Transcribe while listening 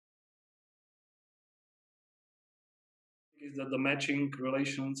is that the matching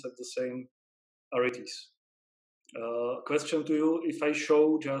relations have the same arities. Question to you: if I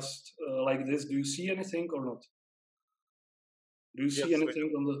show just like this, do you see anything or not? Do you see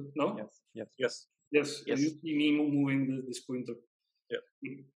anything on the no? Yes. You see me moving this pointer. Yeah.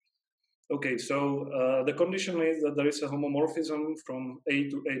 Okay, so the condition is that there is a homomorphism from A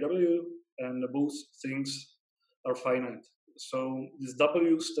to AW, and both things are finite. So this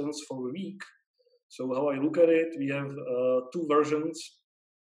W stands for weak. So how I look at it, we have two versions,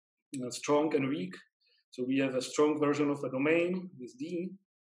 strong and weak. So we have a strong version of a domain, this D,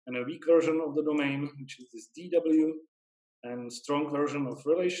 and a weak version of the domain, which is this DW, and strong version of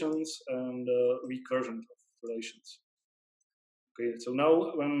relations and weak version of relations. Okay, so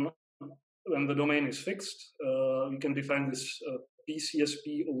now when the domain is fixed, we can define this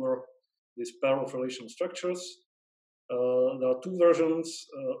PCSP over this pair of relational structures. There are two versions.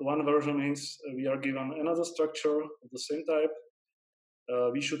 One version is we are given another structure of the same type.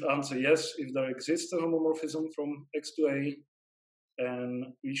 We should answer yes if there exists a homomorphism from X to A, and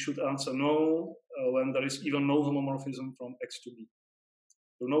we should answer no when there is even no homomorphism from X to B.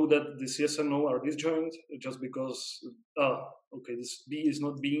 So know that this yes and no are disjoint just because, okay, this B is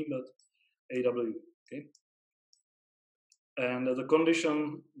not B, but AW, okay? And the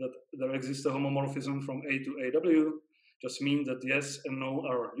condition that there exists a homomorphism from A to AW just means that yes and no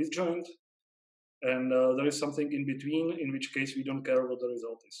are disjoint, and there is something in between, in which case we don't care what the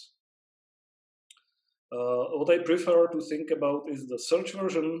result is. What I prefer to think about is the search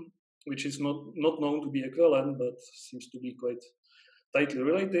version, which is not known to be equivalent, but seems to be quite tightly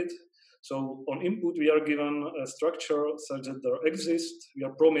related. So on input, we are given a structure such that there exists, we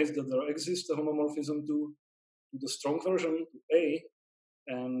are promised that there exists a homomorphism to the strong version, to A,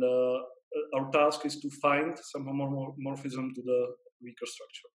 and our task is to find some homomorphism to the weaker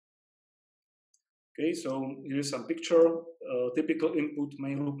structure. Okay, so here is some picture. Typical input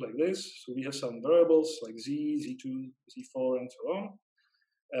may look like this. So we have some variables like Z, Z2, Z4, and so on.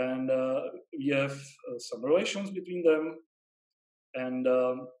 And we have some relations between them. And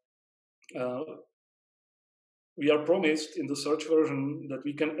we are promised in the search version that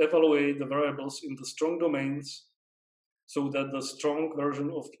we can evaluate the variables in the strong domains so that the strong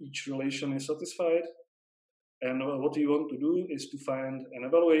version of each relation is satisfied. And what we want to do is to find an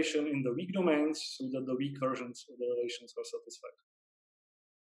evaluation in the weak domains so that the weak versions of the relations are satisfied.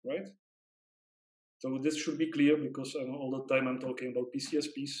 Right? So this should be clear because all the time I'm talking about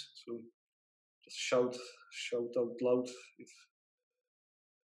PCSPs. So just shout out loud if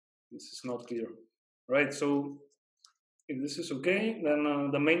this is not clear. Right? So if this is okay,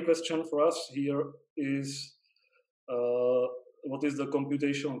 then the main question for us here is what is the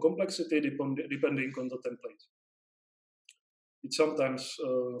computational complexity depending on the template. It's sometimes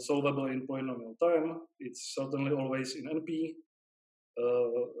solvable in polynomial time. It's certainly always in NP.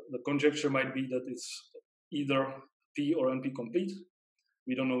 The conjecture might be that it's either P or NP complete.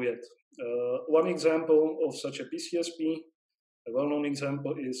 We don't know yet. One example of such a PCSP, a well-known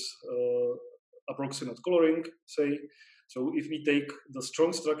example, is approximate coloring, say. So if we take the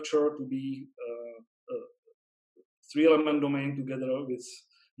strong structure to be a three-element domain together with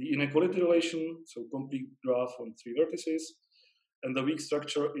the inequality relation, so complete graph on three vertices, and the weak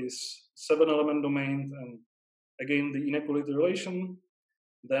structure is 7-element domain, and again the inequality relation,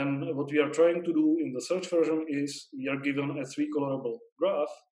 then what we are trying to do in the search version is we are given a 3-colorable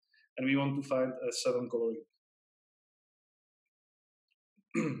graph, and we want to find a 7-coloring.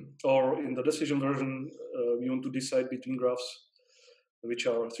 Or in the decision version, we want to decide between graphs which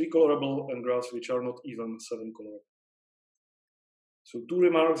are 3-colorable and graphs which are not even 7-colorable. So 2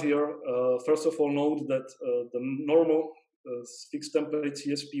 remarks here. First of all, note that the normal fixed template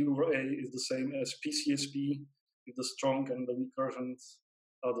CSP over A is the same as PCSP if the strong and the weak versions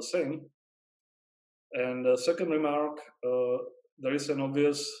are the same. And second remark, there is an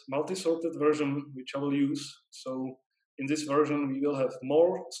obvious multi-sorted version which I will use. So in this version, we will have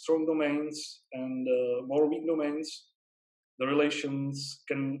more strong domains and more weak domains. The relations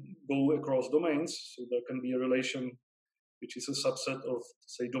can go across domains. So there can be a relation which is a subset of,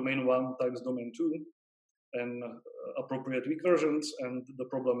 say, domain 1 times domain 2, and appropriate weak versions, and the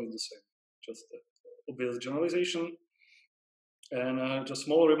problem is the same. Just an obvious generalization. And just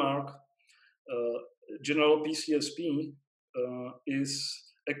small remark, general PCSP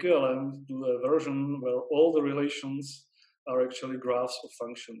is equivalent to a version where all the relations are actually graphs of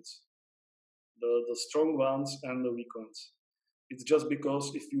functions, the strong ones and the weak ones. It's just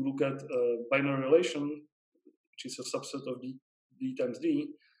because if you look at a binary relation, which is a subset of D times D,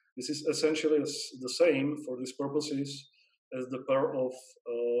 this is essentially the same for these purposes as the pair of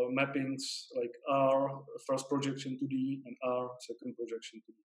mappings like R, first projection to D, and R, second projection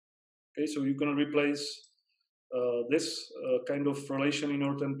to D. Okay, so you can replace this kind of relation in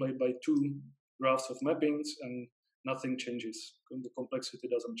your template by two graphs of mappings, and nothing changes. The complexity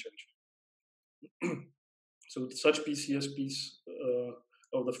doesn't change. So such PCSPs,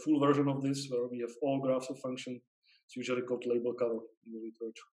 or the full version of this, where we have all graphs of function, it's usually called label cover in the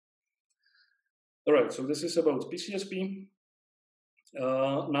literature. All right, so this is about PCSP.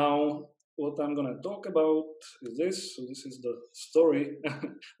 Now, what I'm going to talk about is this. So this is the story.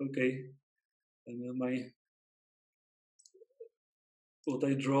 Okay, and what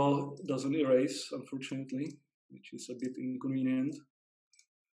I draw doesn't erase, unfortunately, which is a bit inconvenient.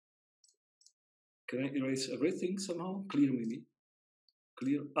 Can I erase everything somehow? Clear, maybe.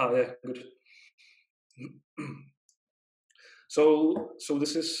 Clear. Ah, yeah, good. So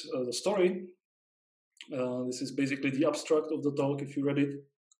this is the story. This is basically the abstract of the talk, if you read it.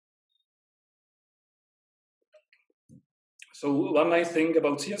 So one nice thing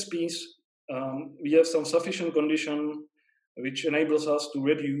about CSPs, we have some sufficient condition which enables us to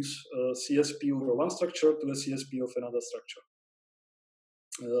reduce CSP over one structure to a CSP of another structure.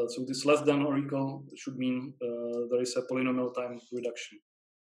 So this less than or equal should mean there is a polynomial time reduction.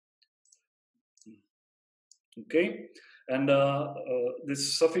 Okay, and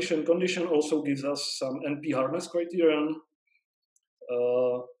this sufficient condition also gives us some NP hardness criterion,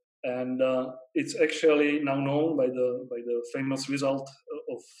 and it's actually now known by the famous result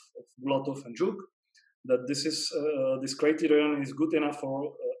of Bulatov and Zhuk that this criterion is good enough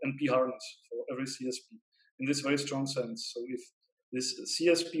for NP hardness for every CSP in this very strong sense. So if this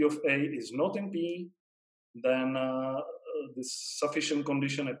CSP of A is not NP, then this sufficient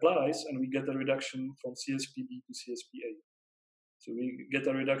condition applies, and we get a reduction from CSP B to CSP A. So we get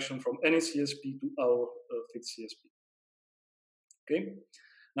a reduction from any CSP to our fixed CSP. Okay.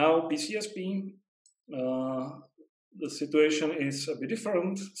 Now PCSP, the situation is a bit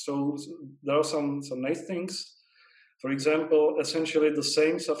different. So there are some nice things. For example, essentially the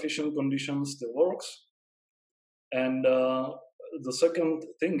same sufficient condition still works. And the second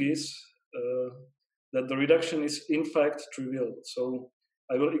thing is that the reduction is in fact trivial. So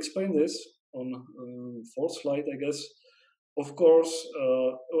I will explain this on fourth slide, I guess. Of course,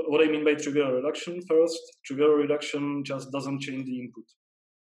 what I mean by trivial reduction first, trivial reduction just doesn't change the input.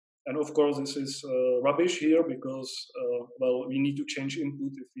 And of course, this is rubbish here because, well, we need to change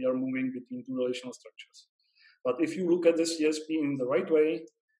input if we are moving between two relational structures. But if you look at the CSP in the right way,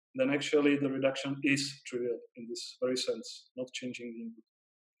 then actually the reduction is trivial in this very sense, not changing the input.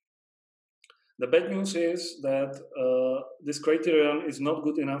 The bad news is that this criterion is not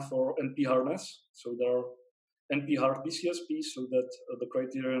good enough for NP hardness. So there are NP hard PCSPs, so that the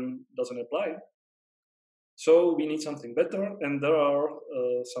criterion doesn't apply. So we need something better, and there are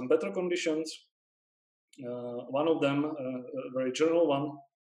some better conditions. One of them, a very general one,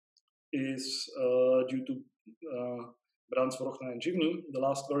 is due to Brant, Svorokna, and Givny, the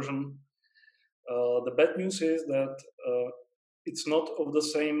last version. The bad news is that it's not of the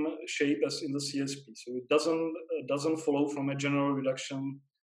same shape as in the CSP, so it doesn't follow from a general reduction,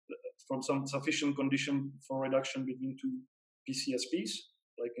 from some sufficient condition for reduction between two PCSPs,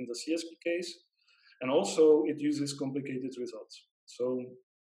 like in the CSP case. And also it uses complicated results. So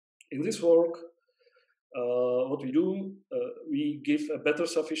in this work, what we do, we give a better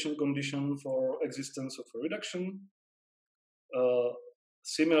sufficient condition for existence of a reduction.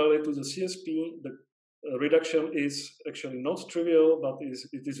 Similarly to the CSP, the reduction is actually not trivial, but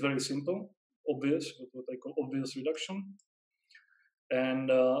it is very simple, obvious, what I call obvious reduction. And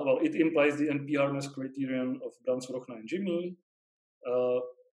well, it implies the NP hardness criterion of Brant, Svorokna, and Givny,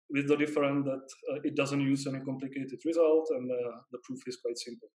 with the difference that it doesn't use any complicated result, and the proof is quite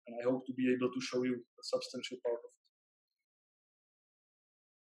simple. And I hope to be able to show you a substantial part of it.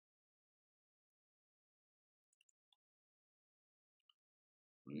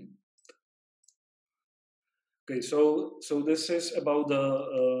 Okay, so this is about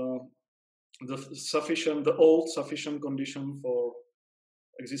the old sufficient condition for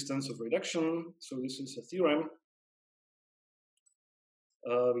existence of reduction. So this is a theorem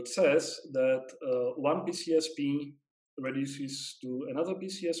which says that one PCSP reduces to another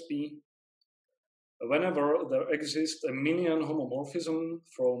PCSP whenever there exists a minion homomorphism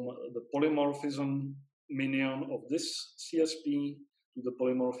from the polymorphism minion of this CSP to the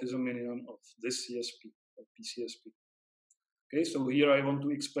polymorphism minion of this CSP, or PCSP. Okay, so here I want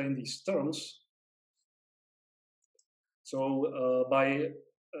to explain these terms. So by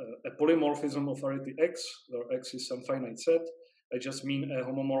a polymorphism of arity X, where X is some finite set, I just mean a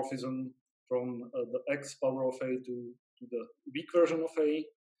homomorphism from the X power of A to to the weak version of A.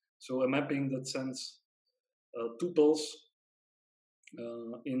 So a mapping that sends tuples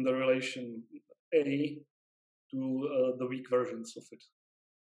in the relation A to the weak versions of it.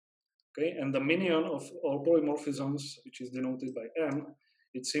 Okay, and the minion of all polymorphisms, which is denoted by M,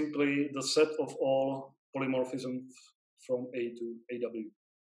 it's simply the set of all polymorphisms from A to AW.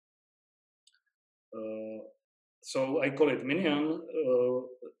 So I call it minion.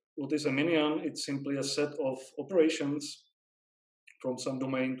 What is a minion? It's simply a set of operations from some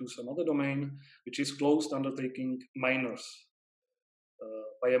domain to some other domain, which is closed undertaking minors.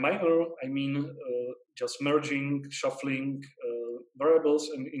 By a minor, I mean just merging, shuffling variables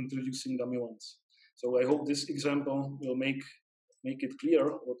and introducing dummy ones. So I hope this example will make it clear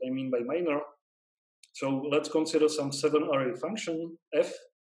what I mean by minor. So let's consider some 7-array function f,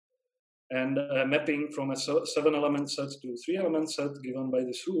 and mapping from a 7-element set to a 3-element set given by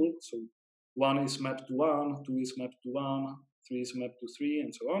this rule. So 1 is mapped to 1, 2 is mapped to 1, 3 is mapped to 3,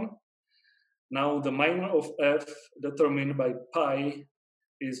 and so on. Now the minor of f determined by pi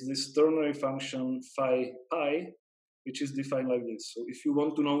is this ternary function phi pi, which is defined like this. So if you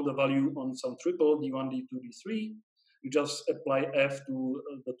want to know the value on some triple d1, d2, d3, you just apply f to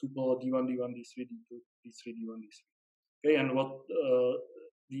the tuple d1, d1, d3, d2, d3, d1, d3. Okay, and what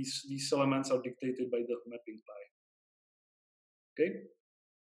these elements are dictated by the mapping pi. Okay.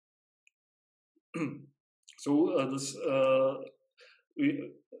 So this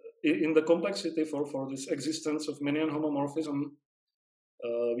in the complexity for this existence of minion homomorphism,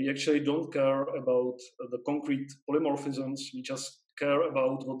 we actually don't care about the concrete polymorphisms. We just care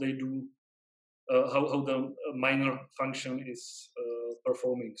about what they do, how the minor function is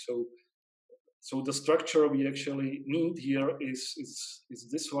performing. So the structure we actually need here is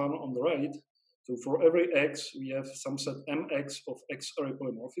this one on the right. So for every x, we have some set mx of x-array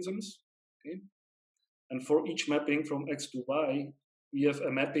polymorphisms. Okay, and for each mapping from x to y, we have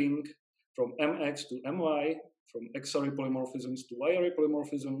a mapping from mx to my, from x-array polymorphisms to y-array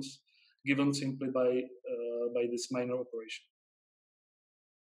polymorphisms, given simply by this minor operation.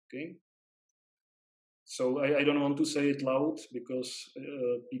 Okay. So I don't want to say it loud because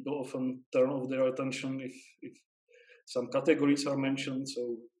people often turn off their attention if some categories are mentioned.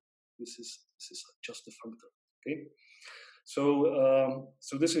 So this is just a functor. Okay. So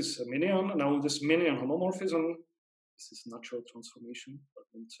so this is a minion. Now this minion homomorphism. This is natural transformation, but I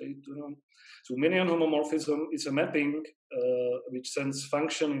won't say it to them. So minion homomorphism is a mapping which sends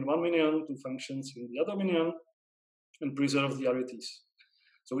function in one minion to functions in the other minion and preserves the arities.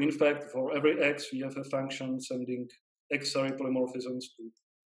 So in fact, for every x, we have a function sending x-array polymorphisms to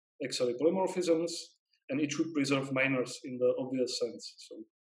x-array polymorphisms, and it should preserve minors in the obvious sense. So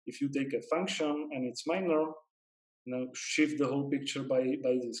if you take a function and it's minor, now shift the whole picture by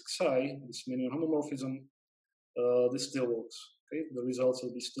this psi, this minion homomorphism, this still works. Okay, the results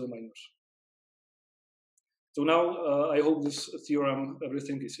will be still minors. So now I hope this theorem,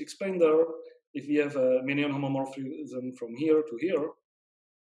 everything is explained there. If we have a minion homomorphism from here to here,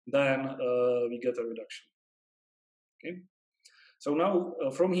 then we get a reduction. Okay. So now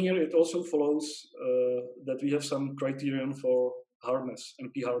from here it also follows that we have some criterion for hardness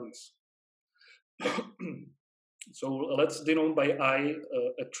and p-hardness. So let's denote by I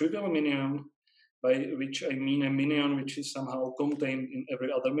a trivial minion, by which I mean a minion which is somehow contained in every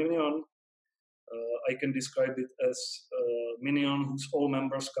other minion. I can describe it as a minion whose all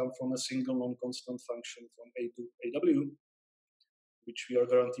members come from a single non-constant function from A to AW, which we are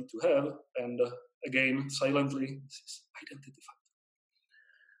guaranteed to have. And again, silently, this is identity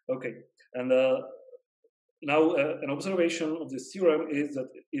factor. Okay, and now an observation of this theorem is that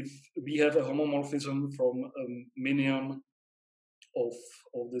if we have a homomorphism from a minion of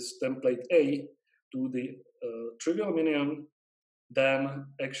this template A to the trivial minion, then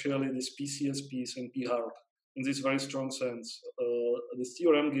actually this PCSPs and p-hard in this very strong sense. This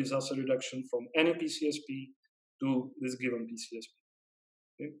theorem gives us a reduction from any PCSP to this given PCSP.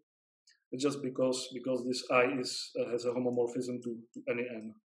 Okay? It's just because this I has a homomorphism to any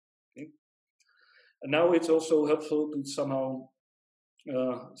n. Okay? And now it's also helpful to somehow,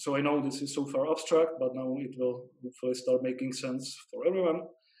 so I know this is so far abstract, but now it will hopefully start making sense for everyone.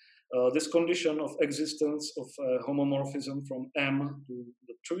 This condition of existence of homomorphism from M to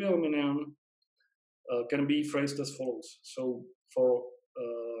the trivial minion can be phrased as follows. So for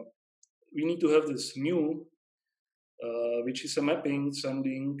we need to have this mu, which is a mapping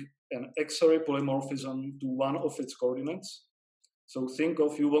sending an x-array polymorphism to one of its coordinates. So think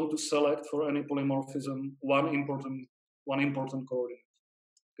of you want to select for any polymorphism one important coordinate.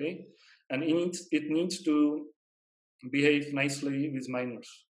 Okay, and it needs to behave nicely with minors.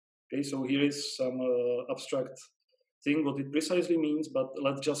 Okay, so here is some abstract think what it precisely means, but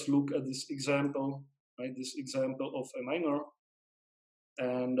let's just look at this example, right? This example of a minor.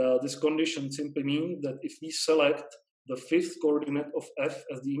 And this condition simply means that if we select the fifth coordinate of f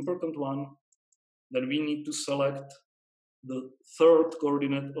as the important one, then we need to select the third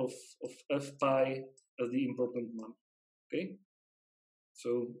coordinate of f pi as the important one. Okay?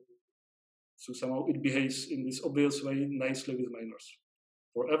 So somehow it behaves in this obvious way nicely with minors.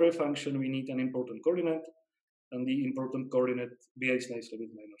 For every function, we need an important coordinate, and the important coordinate behaves nicely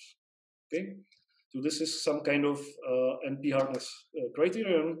with minors. Okay? So this is some kind of NP hardness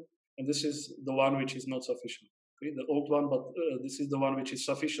criterion, and this is the one which is not sufficient. Okay? The old one, but this is the one which is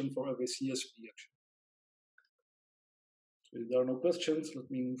sufficient for every CSP actually. So if there are no questions,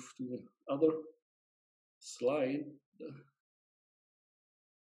 let me move to the other slide.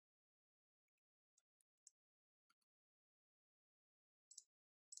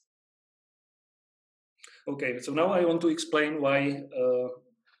 Okay, so now I want to explain why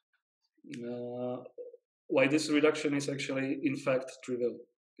this reduction is actually in fact trivial.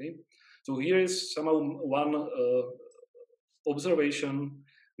 Okay, so here is somehow one observation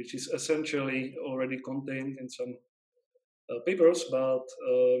which is essentially already contained in some papers, but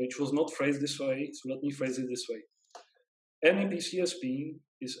which was not phrased this way. So let me phrase it this way: any PCSP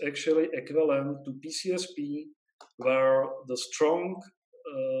is actually equivalent to PCSP where the strong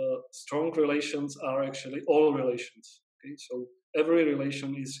relations are actually all relations. Okay, so every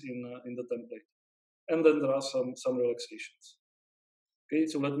relation is in the template, and then there are some relaxations. Okay,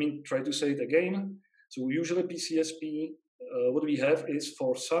 so let me try to say it again. So usually PCSP, what we have is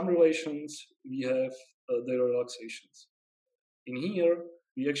for some relations we have their relaxations. In here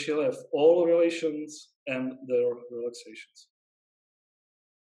we actually have all relations and their relaxations.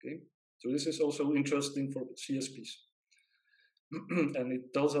 Okay, so this is also interesting for CSPs. And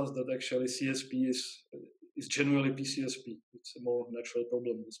it tells us that actually CSP is generally PCSP. It's a more natural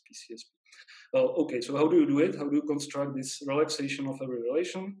problem with PCSP. Well, okay, so how do you do it? How do you construct this relaxation of every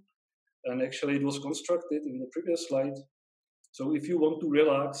relation? And actually it was constructed in the previous slide. So if you want to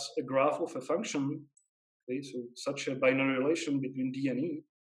relax a graph of a function, okay, so such a binary relation between D and E,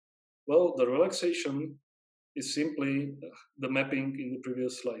 well, the relaxation is simply the mapping in the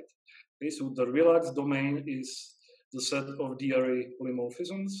previous slide. Okay, so the relaxed domain is the set of D-array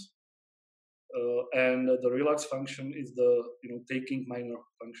polymorphisms, and the relax function is the taking minor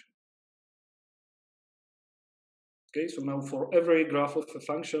function. Okay, so now for every graph of a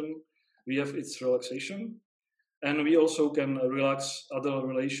function, we have its relaxation, and we also can relax other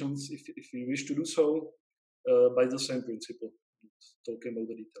relations if we wish to do so by the same principle. Talking about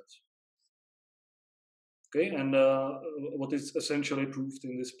the details. Okay, and what is essentially proved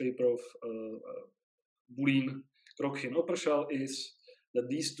in this paper of Bulin, Krokhin, Opperschall is that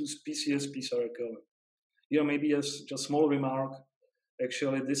these two PCSPs are equivalent. Here, maybe as just small remark,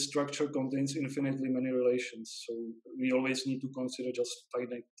 actually this structure contains infinitely many relations, so we always need to consider just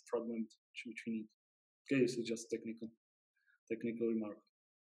finite fragment which we need. Okay, this is just technical remark.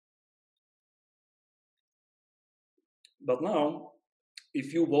 But now,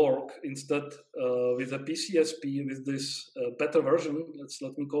 if you work instead with a PCSP with this better version,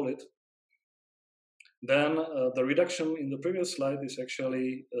 let me call it, then the reduction in the previous slide is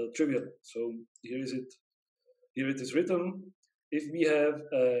actually trivial. So here it is written. If we have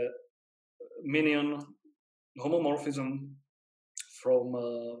a minion homomorphism from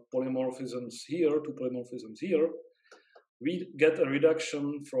polymorphisms here to polymorphisms here, we get a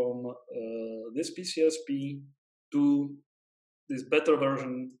reduction from this PCSP to this better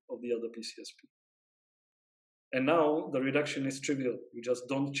version of the other PCSP. And now the reduction is trivial. We just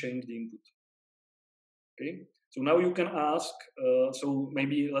don't change the input. Okay. So now you can ask. So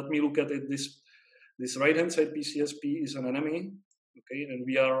maybe let me look at it. This right-hand side PCSP is an enemy. Okay, and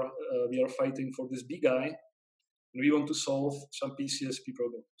we are fighting for this big guy, and we want to solve some PCSP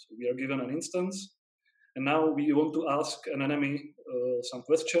problem. So we are given an instance, and now we want to ask an enemy some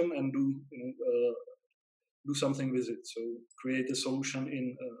question and do something with it. So create a solution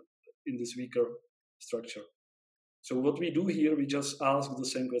in this weaker structure. So what we do here, we just ask the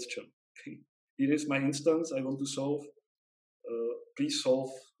same question. Okay. Here is my instance. I want to solve. Please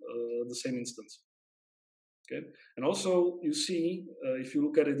solve the same instance. Okay. And also, you see, if you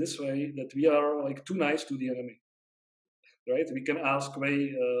look at it this way, that we are like too nice to the enemy. Right? We can ask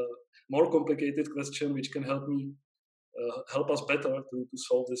way more complicated question, which can help us better to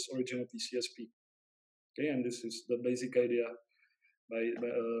solve this original PCSP. Okay, and this is the basic idea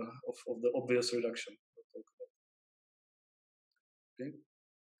of the obvious reduction. Okay,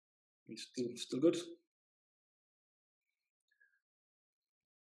 it's still good.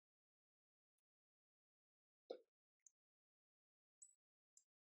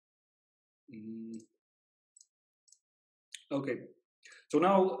 Okay, so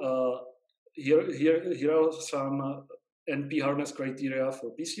now here are some NP hardness criteria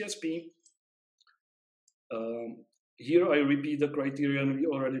for PCSP. Here I repeat the criterion we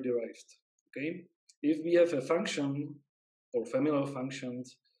already derived. Okay, if we have a function or family of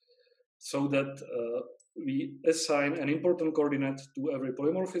functions, so that we assign an important coordinate to every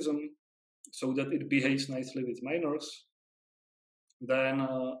polymorphism, so that it behaves nicely with minors, then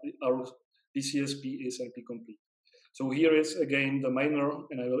our PCSP is NP complete. So here is again the minor,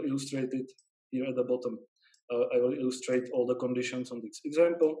 and I will illustrate it here at the bottom. I will illustrate all the conditions on this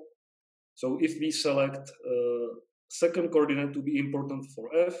example. So if we select second coordinate to be important for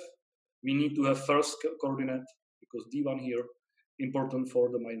F, we need to have first coordinate, because D1 here, important for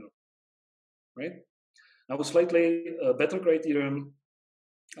the minor, right? Now a slightly better criterion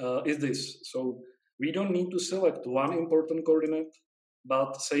is this. So we don't need to select one important coordinate,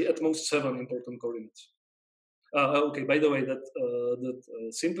 but say at most 7 important coordinates. Okay, by the way, that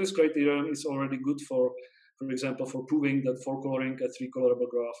simplest criterion is already good for example, for proving that for coloring a 3-colorable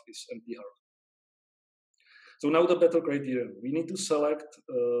graph is NP hard. So now the better criterion. We need to select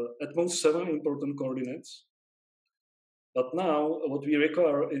at most 7 important coordinates. But now what we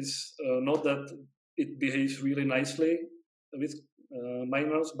require is not that it behaves really nicely with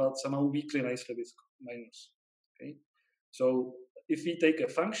minors, but somehow weakly nicely with minors. Okay. So if we take a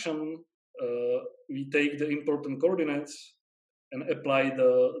function, we take the important coordinates and apply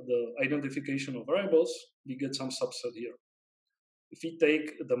the identification of variables, we get some subset here. If we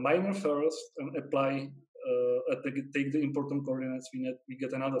take the minor first and apply, take the important coordinates, we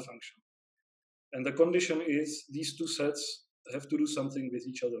get another function. And the condition is these two sets have to do something with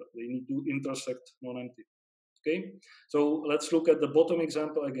each other. They need to intersect non-empty. Okay, so let's look at the bottom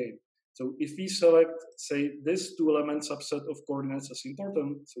example again. So if we select, say, this 2-element subset of coordinates as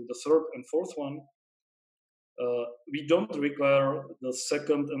important, so the third and fourth one, we don't require the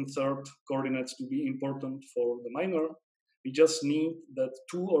second and third coordinates to be important for the minor. We just need that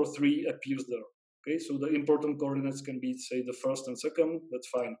 2 or 3 appears there. Okay, so the important coordinates can be, say, the first and second. That's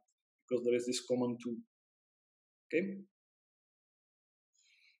fine, because there is this common 2. Okay.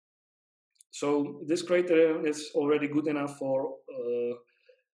 So this criterion is already good enough for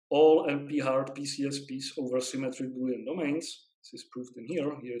all NP hard PCSPs over symmetric Boolean domains. This is proved in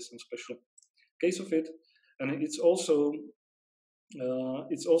here. Here is some special case of it, and it's also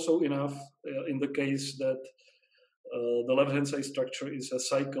enough in the case that the left-hand side structure is a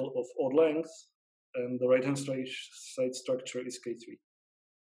cycle of odd length, and the right-hand side structure is K3.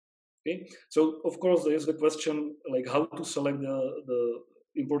 Okay, so of course there is the question like how to select the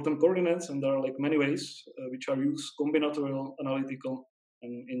important coordinates, and there are like many ways which are used: combinatorial, analytical,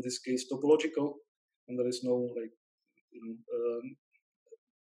 and in this case topological. And there is no like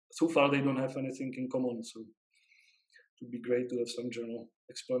so far they don't have anything in common. So it would be great to have some general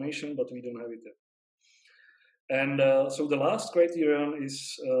explanation, but we don't have it yet. And so the last criterion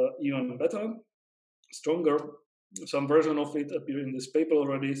is even better, stronger. Some version of it appear in this paper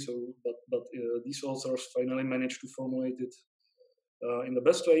already. So, but these authors finally managed to formulate it in the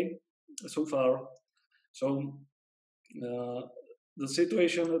best way so far. So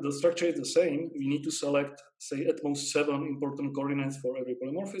the structure is the same. We need to select, say, at most 7 important coordinates for every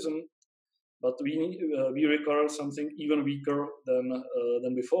polymorphism, but we require something even weaker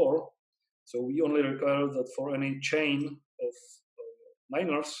than before. So we only require that for any chain of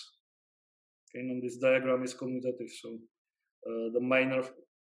minors. Okay, and this diagram is commutative. So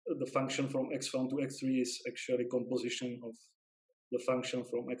the function from x1 to x3 is actually composition of the function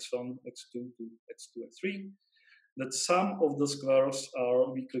from x1, x2 to x2, x3. That some of the squares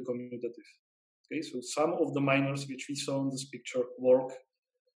are weakly commutative. Okay, so some of the minors which we saw in this picture work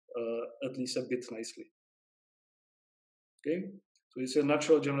at least a bit nicely. Okay, so it's a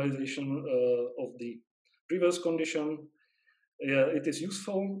natural generalization of the previous condition. It is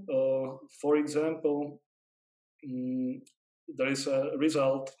useful. For example, there is a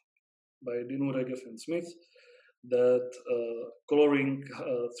result by Dinu, Regev, and Smith that coloring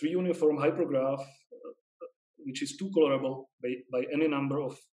 3 uniform hypergraph, which is 2 colorable by any number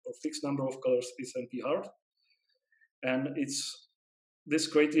of fixed number of colors, is NP hard. And this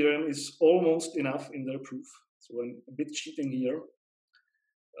criterion is almost enough in their proof. So I'm a bit cheating here.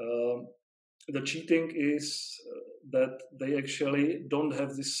 The cheating is that they actually don't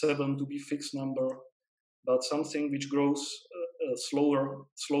have this 7 to be fixed number, but something which grows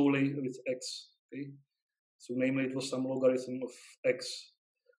slowly with x. Okay, so namely it was some logarithm of x.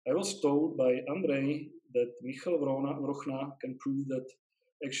 I was told by Andrej that Michal Vrochna can prove that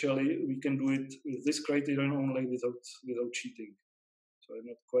actually we can do it with this criterion only without cheating. So I'm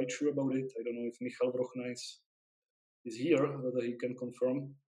not quite sure about it. I don't know if Michal Vrochna is here, whether he can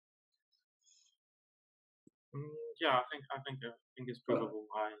confirm. Yeah, I think it's provable.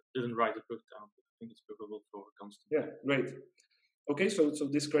 I didn't write the proof down, but I think it's provable for constant. Yeah, great. Okay, so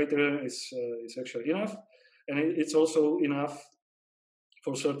this criterion is actually enough, and it's also enough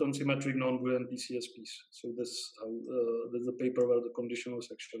for certain symmetric non-Boolean PCSPs. So that's how that's the paper where the condition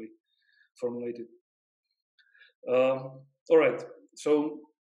was actually formulated. All right. So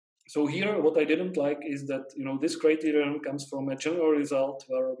here, what I didn't like is that this criterion comes from a general result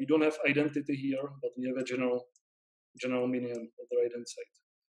where we don't have identity here, but we have a general minion on the right hand side.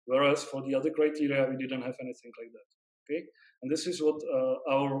 Whereas for the other criteria, we didn't have anything like that. Okay, and this is what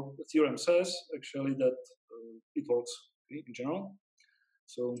our theorem says. Actually, that it works in general.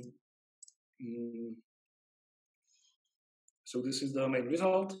 So, so this is the main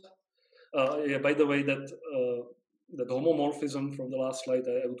result. Yeah, by the way, that homomorphism from the last slide,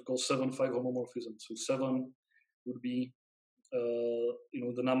 I would call 7-5 homomorphism. So 7 would be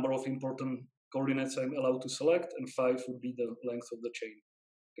the number of important coordinates I'm allowed to select, and 5 would be the length of the chain.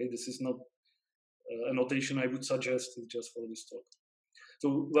 Okay, this is not a notation I would suggest. It's just for this talk.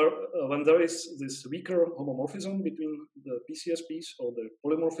 So when there is this weaker homomorphism between the PCSPs or the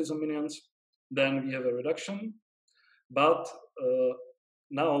polymorphism minions, then we have a reduction, but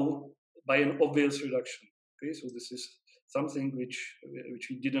now by an obvious reduction. Okay, so this is something which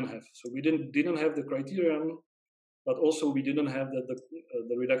we didn't have. So we didn't have the criterion, but also we didn't have that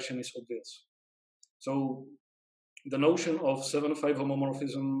the reduction is obvious. So the notion of 7-5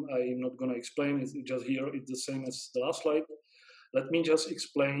 homomorphism, I'm not going to explain. It's just here. It's the same as the last slide. Let me just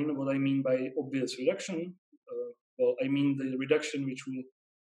explain what I mean by obvious reduction. Well, I mean the reduction which will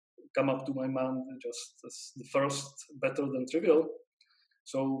come up to my mind just as the first better than trivial.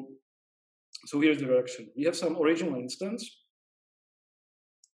 So here's the reduction. We have some original instance,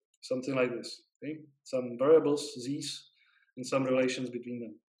 something like this. Okay, some variables z's and some relations between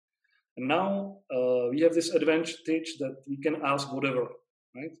them. And now we have this advantage that we can ask whatever,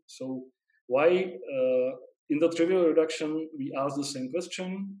 right? So why in the trivial reduction we ask the same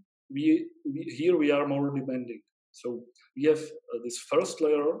question? Here we are more demanding. So we have this first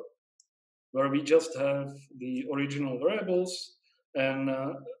layer where we just have the original variables, and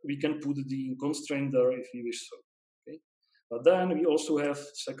we can put the constraint there if we wish so. Okay? But then we also have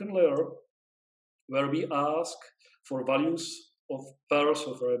second layer where we ask for values of pairs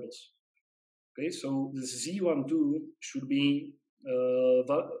of variables. Okay, so this z12 should be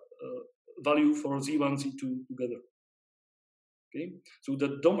value for z1, z2 together. Okay, so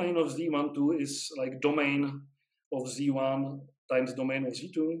the domain of z12 is like domain of z1 times domain of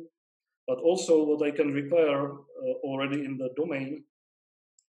z2, but also what I can require already in the domain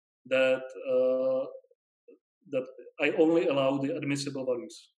that that I only allow the admissible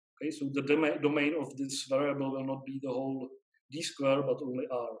values. Okay, so the domain of this variable will not be the whole d square, but only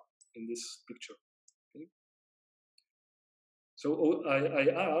r in this picture. Okay. So I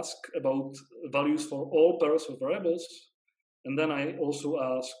ask about values for all pairs of variables, and then I also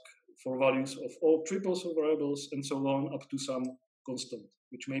ask for values of all triples of variables, and so on up to some constant,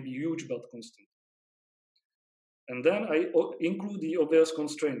 which may be huge but constant. And then I include the obvious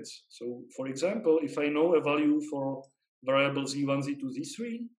constraints. So for example, if I know a value for variable z1, z2,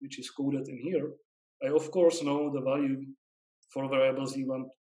 z3, which is coded in here, I of course know the value for variable z1,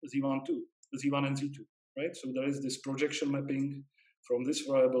 z1, z1 and z2, right? So there is this projection mapping from this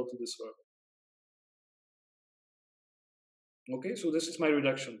variable to this variable. Okay, so this is my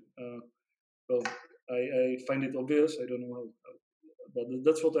reduction. Well, I find it obvious. I don't know how, but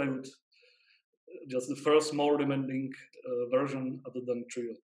that's what I would, just the first more demanding version other than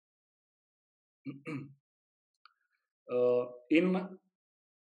trivial. In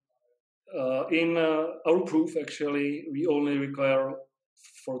our proof, actually, we only require,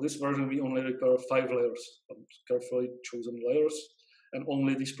 for this version, we only require 5 layers, carefully chosen layers, and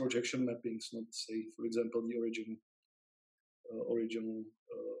only these projection mappings, not, say, for example, the original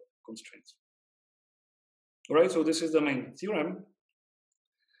constraints. All right, so this is the main theorem.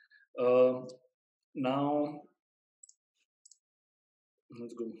 Now,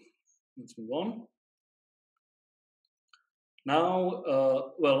 let's move on. Now,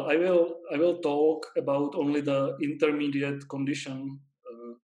 well, I will talk about only the intermediate condition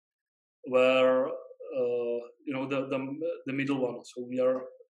where the middle one. So we are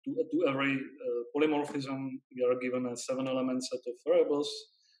to every polymorphism we are given a 7-element set of variables.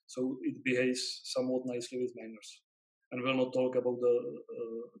 So it behaves somewhat nicely with minors, and we'll not talk about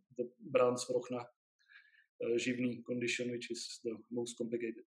the Brans-Vrochna Živný condition, which is the most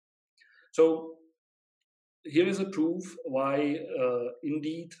complicated. So here is a proof why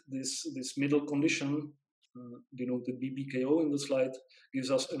indeed this middle condition, denoted BPKO in the slide,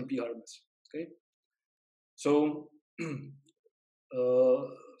 gives us NP hardness. Okay, so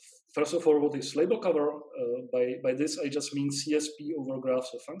first of all, what is label cover? By this, I just mean CSP over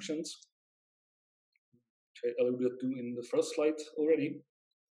graphs of functions, which I alluded to in the first slide already.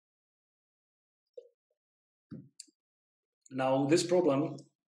 Now, this problem,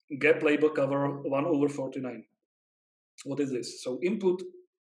 gap label cover 1 over 49. What is this? So input,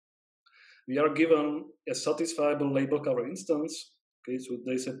 we are given a satisfiable label cover instance. Okay, so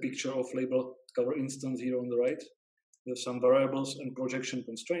there's a picture of label cover instance here on the right. There's some variables and projection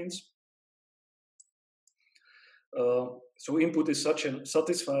constraints. So input is such a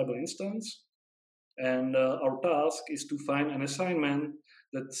satisfiable instance, and our task is to find an assignment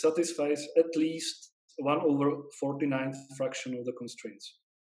that satisfies at least 1 over 49th fraction of the constraints.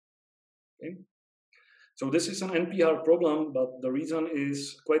 Okay? So this is an NP-hard problem, but the reason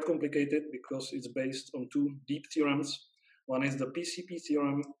is quite complicated because it's based on two deep theorems. One is the PCP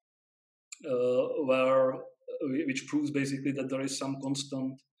theorem, which proves basically that there is some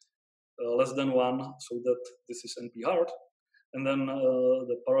constant less than 1, so that this is NP-hard. And then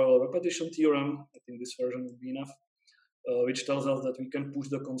the parallel repetition theorem, I think this version would be enough, which tells us that we can push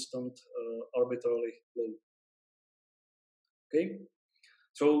the constant arbitrarily low. Okay,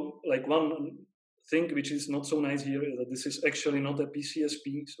 so like one thing which is not so nice here is that this is actually not a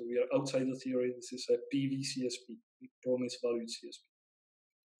PCSP, so we are outside the theory. This is a PVCSP, Promise valued CSP.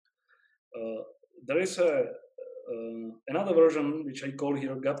 There is another version which I call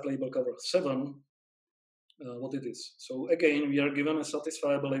here gap label cover 7. What it is. So again, we are given a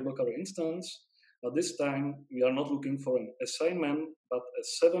satisfiable label cover instance, but this time we are not looking for an assignment, but a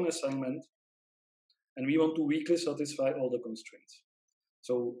 7 assignment, and we want to weakly satisfy all the constraints.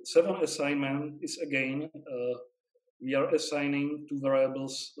 So 7 assignment is again, we are assigning to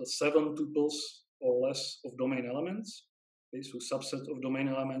variables 7 tuples or less of domain elements, okay, so subset of domain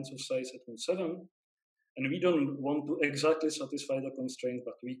elements of size at 7, and we don't want to exactly satisfy the constraint,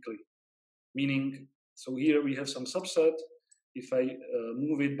 but weakly, meaning, so here we have some subset. If I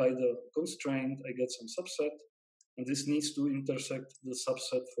move it by the constraint, I get some subset, and this needs to intersect the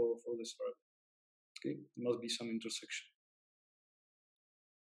subset for this variable. Okay, there must be some intersection.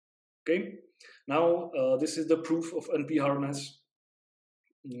 Okay, now this is the proof of NP hardness.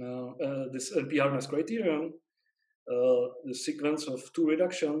 This NP hardness criterion, the sequence of 2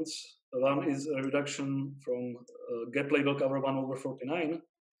 reductions. One is a reduction from gap label cover 1 over 49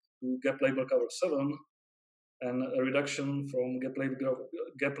 to gap label cover 7, and a reduction from gap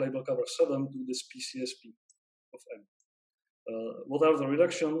label cover 7 to this PCSP of M. What are the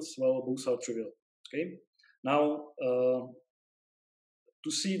reductions? Well, both are trivial. Okay. Now,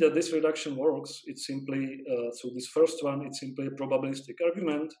 to see that this reduction works, it's simply, so this first one, it's simply a probabilistic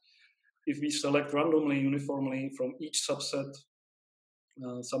argument. If we select randomly, uniformly from each subset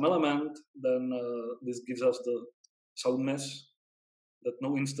some element, then this gives us the soundness, that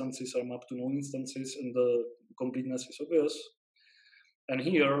no instances are mapped to no instances, and the completeness is obvious. And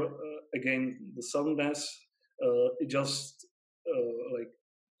here, again, the soundness, it just like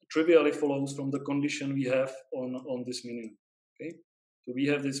trivially follows from the condition we have on this minimum. Okay, so we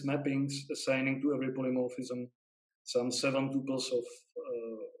have these mappings assigning to every polymorphism some 7 tuples of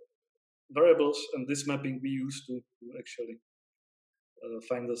variables, and this mapping we use to actually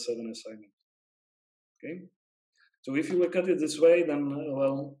find the 7 assignment. Okay. So if you look at it this way, then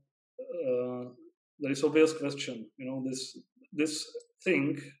well, there is obvious question. You know, this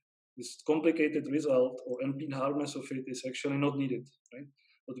thing, this complicated result or NP hardness of it is actually not needed, right?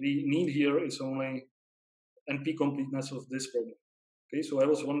 What we need here is only NP completeness of this problem. Okay, so I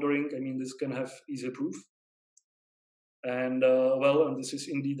was wondering, I mean, this can have easy proof, and well, and this is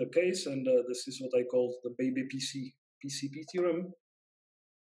indeed the case, and this is what I call the baby PCP theorem.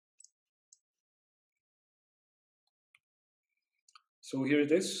 So here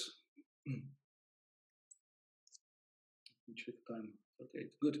it is. Check time.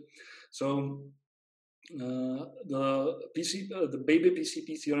 Okay, good. So the baby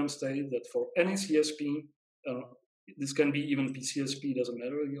PCP theorem states that for any CSP, this can be even PCSP, doesn't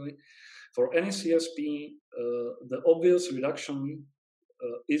matter really. For any CSP, the obvious reduction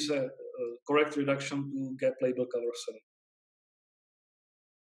is a correct reduction to gap label cover 7.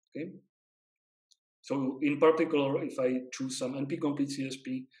 Okay. So in particular, if I choose some NP-complete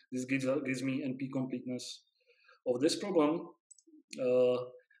CSP, this gives me NP-completeness of this problem.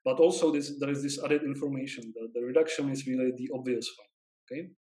 But also there is this added information that the reduction is really the obvious one.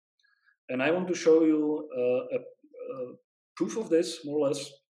 Okay, and I want to show you a proof of this, more or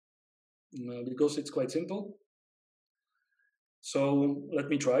less, because it's quite simple. So let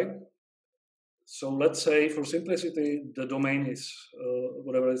me try. So let's say for simplicity, the domain is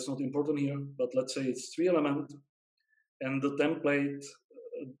whatever, it's not important here, but let's say it's 3 elements, and the template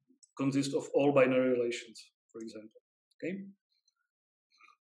consists of all binary relations, for example. Okay.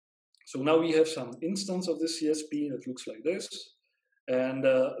 So now we have some instance of this CSP that looks like this, and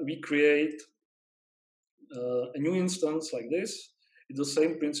we create a new instance like this. It's the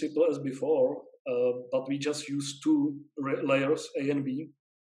same principle as before, but we just use two layers, A and B,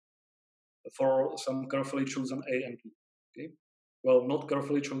 for some carefully chosen A and B. Okay. Well, not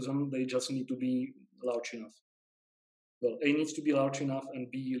carefully chosen, they just need to be large enough. Well, A needs to be large enough and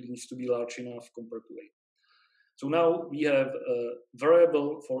B needs to be large enough compared to A. So now we have a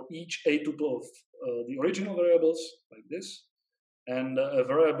variable for each A tuple of the original variables, like this, and a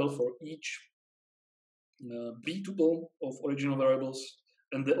variable for each B tuple of original variables,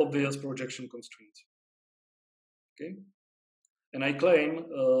 and the obvious projection constraint. Okay, and I claim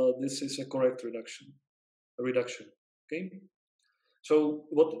this is a correct reduction. Okay, so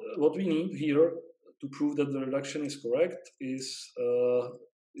what we need here to prove that the reduction is correct is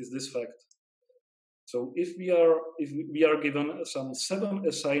this fact. So if we are given some 7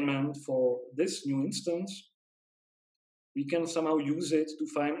 assignment for this new instance, we can somehow use it to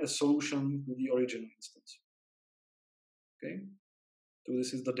find a solution to the original instance. Okay, so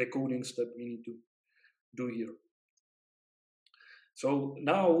this is the decoding step we need to do here. So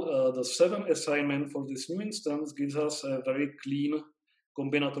now the 7 assignment for this new instance gives us a very clean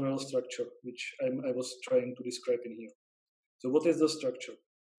combinatorial structure, which I was trying to describe in here. So what is the structure?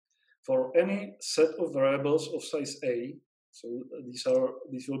 For any set of variables of size A, so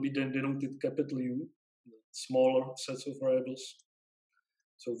these will be denoted capital U, smaller sets of variables.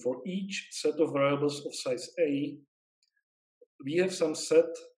 So for each set of variables of size A, we have some set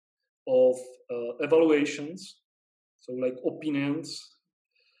of evaluations, so like opinions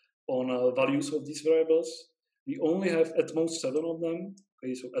on values of these variables. We only have at most 7 of them.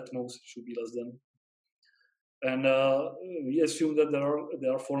 Okay, so at most should be less than. And we assume that they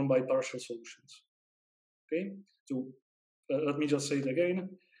are formed by partial solutions. Okay, so let me just say it again.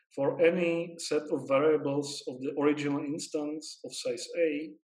 For any set of variables of the original instance of size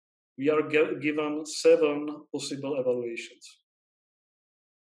A, we are given 7 possible evaluations.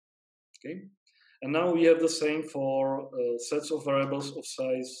 Okay, and now we have the same for sets of variables of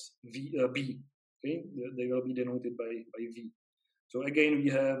size B. Okay, they will be denoted by V. So again, we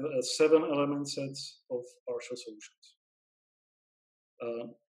have 7 element sets of partial solutions.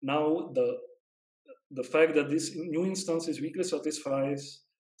 Now the fact that this new instance is weakly satisfied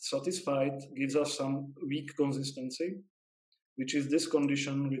gives us some weak consistency, which is this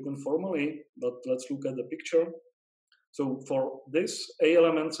condition written formally, but let's look at the picture. So for this A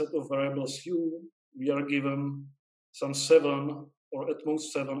element set of variables U, we are given some 7 or at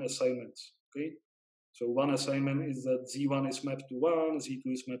most 7 assignments. Okay, so one assignment is that Z1 is mapped to 1,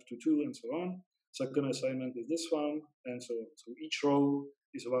 Z2 is mapped to 2, and so on. Second assignment is this one, and so on. So each row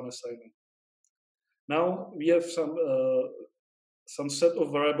is one assignment. Now we have some set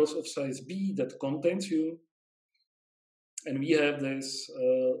of variables of size B that contains U, and we have this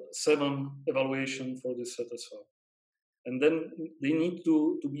 7 evaluation for this set as well. And then they need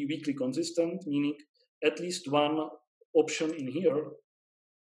to be weakly consistent, meaning at least one option in here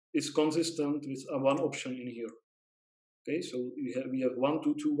is consistent with one option in here. Okay, so we have 1,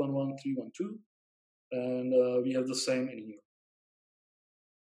 2, 2, 1, 1, 3, 1, 2, and we have the same in here.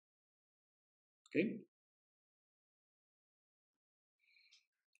 Okay.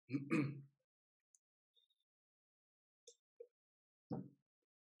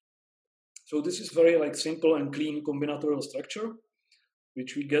 So this is very like simple and clean combinatorial structure,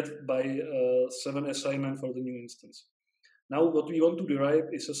 which we get by 7 assignment for the new instance. Now what we want to derive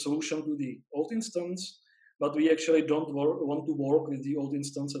is a solution to the old instance, but we actually don't want to work with the old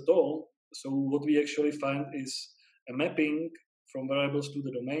instance at all. So what we actually find is a mapping from variables to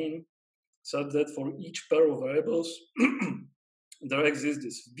the domain, such that for each pair of variables, there exists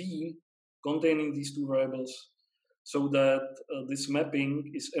this V containing these 2 variables, so that this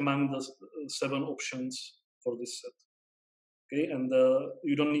mapping is among the 7 options for this set. Okay, and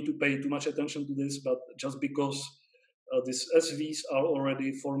you don't need to pay too much attention to this, but just because these SVs are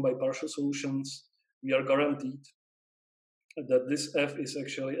already formed by partial solutions, we are guaranteed that this F is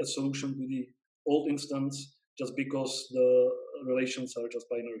actually a solution to the old instance, just because the relations are just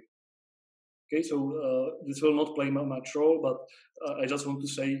binary. Okay, so this will not play much role, but I just want to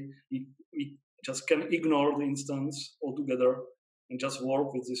say we just can ignore the instance altogether and just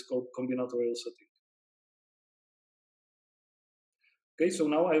work with this combinatorial setting. Okay, so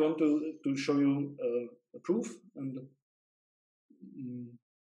now I want to show you a proof, and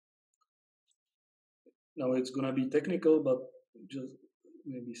now it's gonna be technical, but just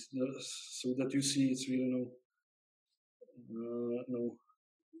maybe so that you see it's really no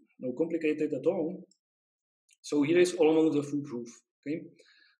complicated at all. So here is almost a foolproof. Okay,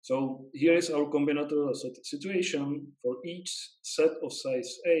 so here is our combinatorial situation. For each set of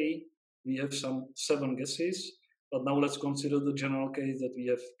size A, we have some 7 guesses. But now let's consider the general case that we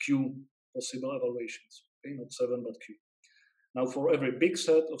have Q possible evaluations. Okay, not 7 but Q. Now for every big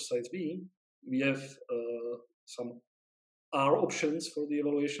set of size B, we have some R options for the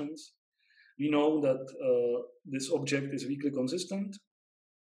evaluations. We know that this object is weakly consistent,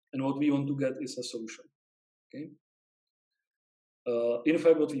 and what we want to get is a solution. Okay. In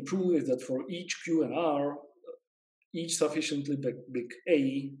fact, what we prove is that for each Q and R, each sufficiently big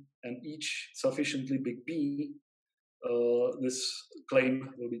A and each sufficiently big B, this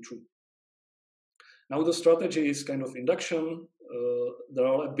claim will be true. Now the strategy is kind of induction. There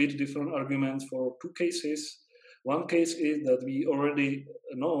are a bit different arguments for 2 cases. One case is that we already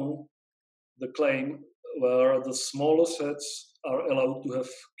know the claim where the smaller sets are allowed to have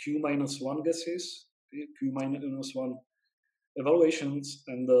Q-1 guesses, okay, Q-1 evaluations,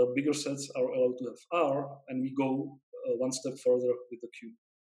 and the bigger sets are allowed to have R, and we go one step further with the Q.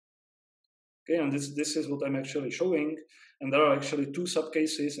 Okay, and this is what I'm actually showing, and there are actually 2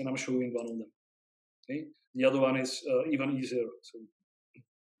 subcases, and I'm showing one of them. Okay, the other one is even easier, so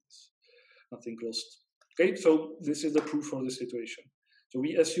nothing lost. Okay, so this is the proof for this situation. So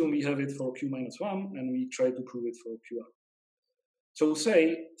we assume we have it for Q-1, and we try to prove it for QR. So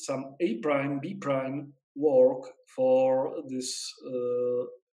say some A prime, B prime work for this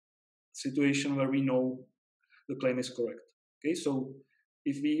situation where we know the claim is correct. Okay, so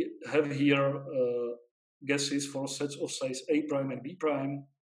if we have here guesses for sets of size A prime and B prime,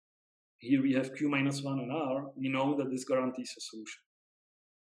 here we have Q-1 and R, we know that this guarantees a solution.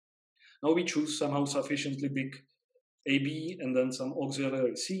 Now we choose somehow sufficiently big AB and then some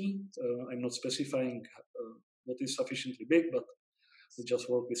auxiliary C. I'm not specifying what is sufficiently big, but we just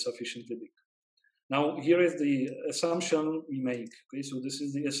work with sufficiently big. Now here is the assumption we make. Okay, so this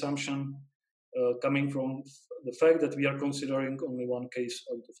is the assumption coming from the fact that we are considering only one case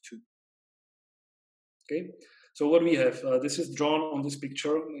out of 2. Okay, so what we have, this is drawn on this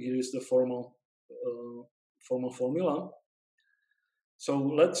picture. Here is the formal formula. So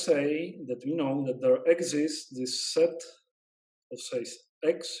let's say that we know that there exists this set of size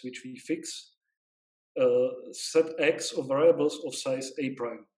X, which we fix, set X of variables of size A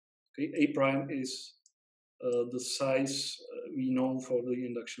prime. Okay, A prime is the size we know for the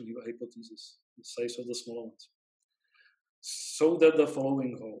induction hypothesis, the size of the smaller ones. So that the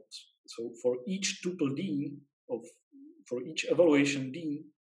following holds. So for each tuple D for each evaluation D,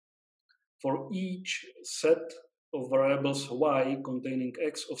 for each set of variables Y containing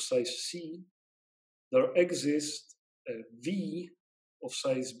X of size C, there exists a V of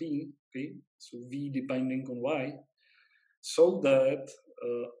size B, okay, so V depending on Y, so that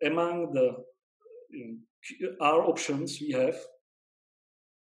among the R options we have,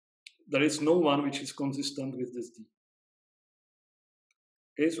 there is no one which is consistent with this D.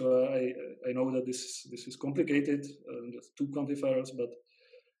 Okay, so I know that this is complicated, just 2 quantifiers, but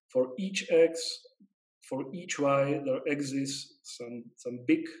for each X, for each Y, there exists some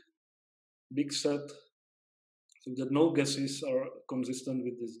big set, so that no guesses are consistent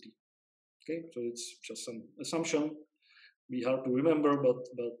with this D. Okay, so it's just some assumption. Be hard to remember, but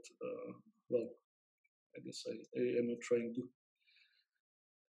well, I guess I am not trying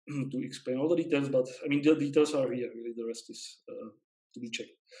to explain all the details, but I mean the details are here. Really, the rest is to be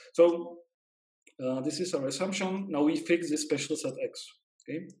checked. So this is our assumption. Now we fix this special set X.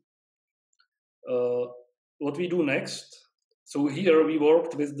 Okay. What we do next? So here we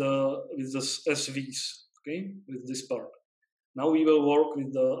worked with the SVs. Okay, with this part. Now we will work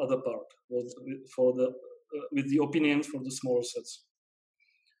with the other part with the opinions for the smaller sets.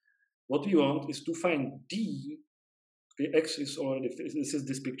 What we want is to find D. Okay, X is already fixed. This is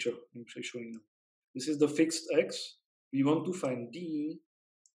this picture I'm showing now. This is the fixed X. We want to find D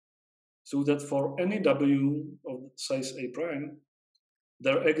so that for any W of size A prime,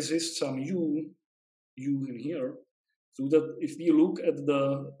 there exists some U in here, so that if we look at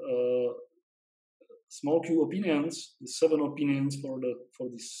the small q opinions, the 7 opinions for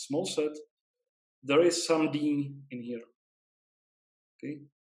this small set, there is some D in here. Okay,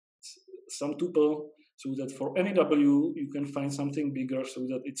 some tuple, so that for any W you can find something bigger, so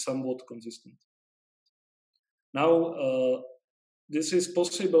that it's somewhat consistent. Now this is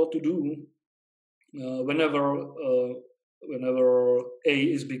possible to do whenever A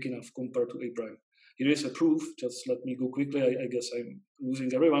is big enough compared to A prime. here is a proof. Just let me go quickly. I guess I'm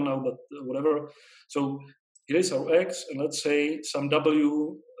losing everyone now, but whatever. So here is our X, and let's say some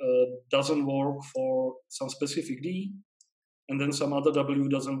W doesn't work for some specific D, and then some other W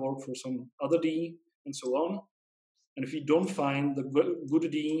doesn't work for some other D, and so on. And if we don't find the good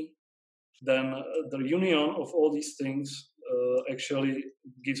D, then the union of all these things actually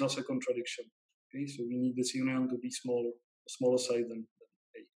gives us a contradiction. Okay, so we need this union to be smaller size than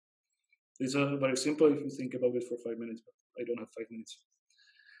A. It's very simple if you think about it for 5 minutes, but I don't have 5 minutes.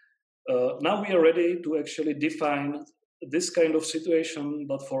 Now we are ready to actually define this kind of situation,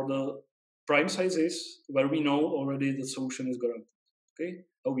 but for the prime sizes where we know already the solution is guaranteed. Okay,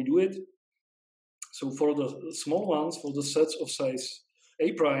 how we do it? So for the small ones, for the sets of size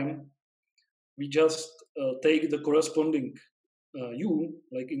A prime, we just take the corresponding U,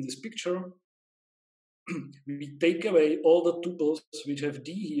 like in this picture. We take away all the tuples which have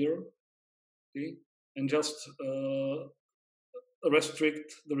D here, okay, and just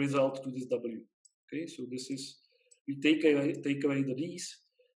restrict the result to this W. Okay, so this is, we take away the D's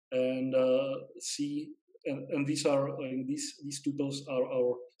and see, and these are these tuples are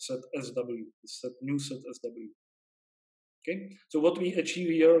our set SW, set new set SW. Okay, so what we achieve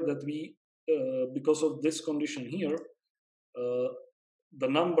here, that we because of this condition here, the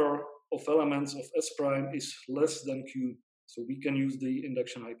number of elements of S prime is less than Q, so we can use the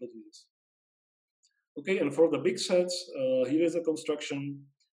induction hypothesis. Okay, and for the big sets, here is a construction.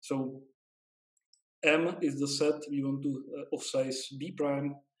 So M is the set we want to of size B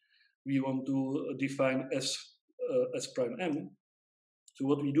prime. We want to define S prime M. So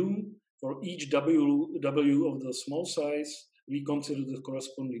what we do, for each W of the small size, we consider the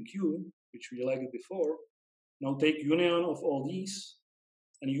corresponding Q, which we liked before. Now take union of all these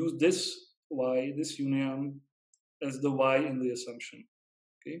and use this Y, this union, as the Y in the assumption.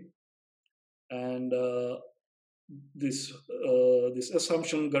 Okay, and this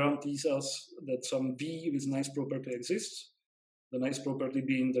assumption guarantees us that some V with nice property exists. The nice property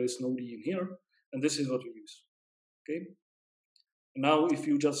being there is no D in here, and this is what we use. Okay. Now, if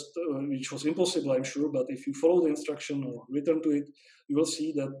you just, which was impossible, I'm sure, but if you follow the instruction or return to it, you will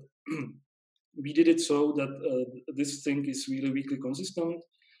see that we did it so that this thing is really weakly consistent,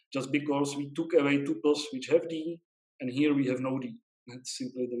 just because we took away tuples which have D, and here we have no D. That's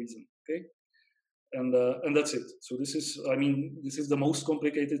simply the reason. Okay, and that's it. So this is, I mean, this is the most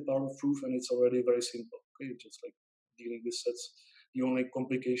complicated part of proof, and it's already very simple. Okay, just like dealing with sets. The only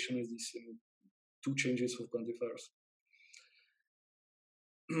complication is these two changes of quantifiers.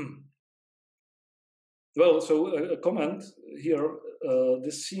 Well, so a comment here.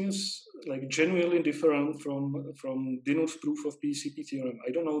 This seems like genuinely different from Dinu's proof of PCP theorem.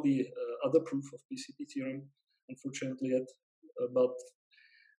 I don't know the other proof of PCP theorem, unfortunately, yet. But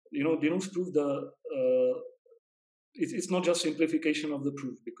you know, Dinu's proof, it's not just simplification of the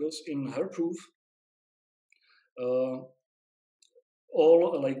proof, because in her proof,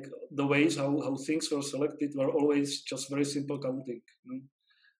 all like the ways how things were selected were always just very simple counting. You know?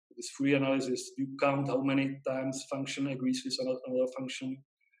 This free analysis, you count how many times function agrees with another function.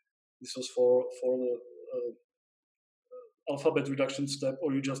 This was for the alphabet reduction step,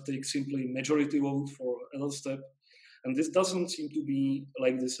 or you just take simply majority vote for another step. And this doesn't seem to be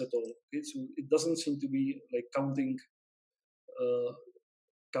like this at all. It doesn't seem to be like counting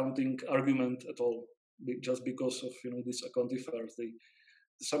argument at all, just because of these quantifiers.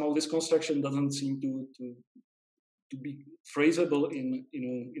 Somehow this construction doesn't seem to be phrasable in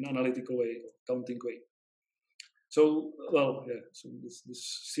analytical way or counting way. So well, yeah. So this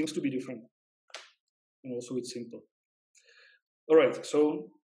seems to be different, and also it's simple. All right.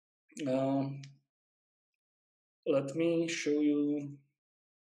 So let me show you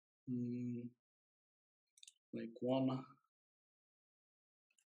like one.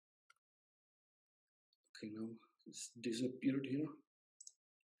 Okay, now it's disappeared here.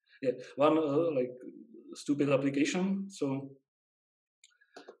 Yeah, one like stupid application. So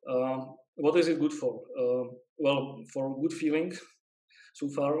what is it good for? Well, for good feeling so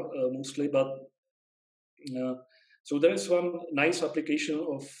far, mostly, but so there is one nice application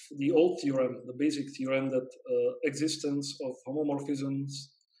of the old theorem, the basic theorem, that existence of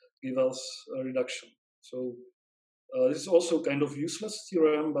homomorphisms give us a reduction. So this is also kind of useless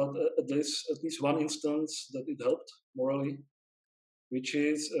theorem, but at least one instance that it helped morally, which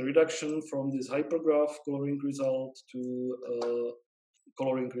is a reduction from this hypergraph coloring result to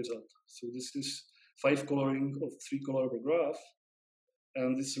coloring result. So this is 5 coloring of 3 colorable graph,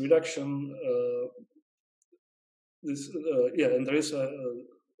 and this reduction, and there is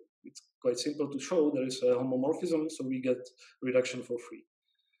it's quite simple to show. There is a homomorphism, so we get reduction for free.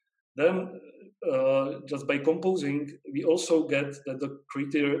 Then, just by composing, we also get that the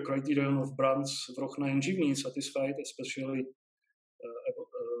criterion of Brandt's, Vrochna, and Givny is satisfied, especially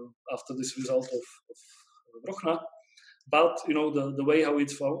after this result of Vrochna. But the way how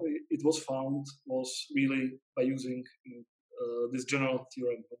it was found was really by using this general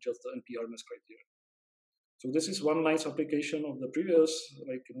theorem, not just the NP hardness criteria. So this is one nice application of the previous,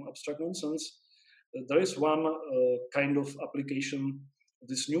 abstract nonsense. There is one kind of application of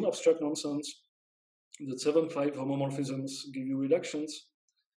this new abstract nonsense that 7-5 homomorphisms give you reductions.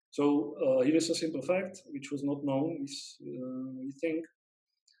 So here is a simple fact which was not known, we think.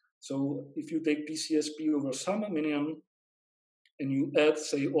 So if you take PCSP over some minion and you add,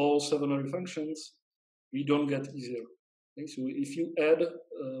 say, all 7 array functions, we don't get easier. Okay? So if you add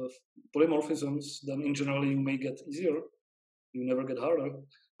polymorphisms, then in general you may get easier. You never get harder.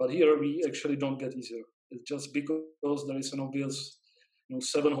 But here we actually don't get easier. It's just because there is an obvious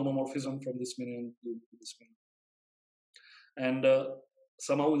 7 homomorphism from this minion to this minion. And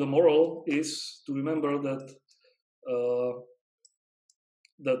somehow the moral is to remember that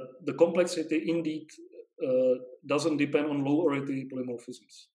that the complexity indeed doesn't depend on low array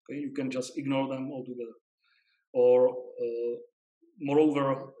polymorphisms. Okay, you can just ignore them altogether. Or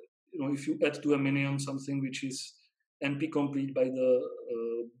moreover, if you add to a minion something which is NP complete by the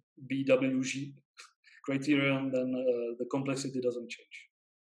BWG criterion, then the complexity doesn't change.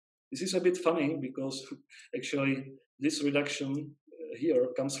 This is a bit funny because actually this reduction here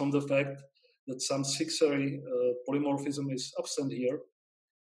comes from the fact that some 6-array polymorphism is absent here.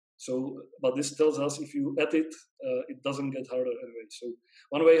 So, but this tells us if you add it, it doesn't get harder anyway. So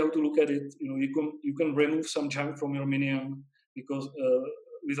one way how to look at it, you can remove some junk from your minion because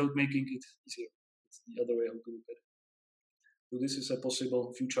without making it easier. It's the other way how to look at it. So this is a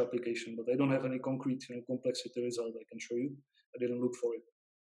possible future application, but I don't have any concrete complexity result I can show you. I didn't look for it.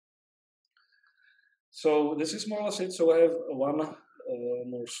 So this is more or less it. So I have one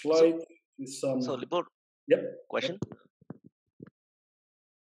more slide with some. So Libor, yep. Question. Yep.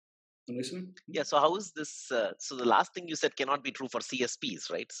 I'm listening. Yeah. So how is this? So the last thing you said cannot be true for CSPs,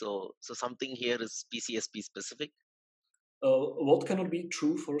 right? So something here is PCSP specific. What cannot be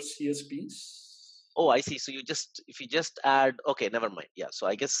true for CSPs? Oh, I see. So if you just add, okay, never mind. Yeah. So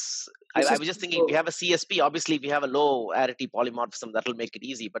I guess I was just thinking, if we have a CSP, obviously if we have a low arity polymorphism, that will make it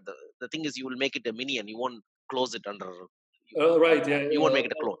easy. But the thing is, you will make it a minion. You won't close it under. Right. Yeah. You won't make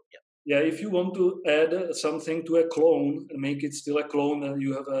it a clone. Yeah. Yeah. If you want to add something to a clone and make it still a clone, then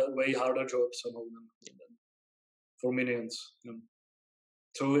you have a way harder job somehow than for minions. Yeah.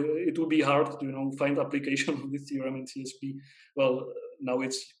 So it would be hard to find application of this theorem in CSP. Well, now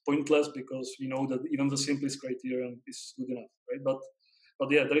it's pointless because we know that even the simplest criterion is good enough, right?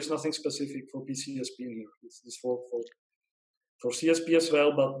 But yeah, there is nothing specific for PCSP in here. It's for CSP as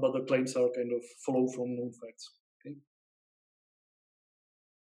well, but the claims are kind of follow from known facts. Okay.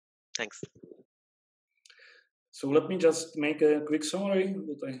 Thanks. So let me just make a quick summary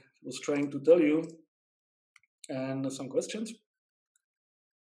what I was trying to tell you, and some questions.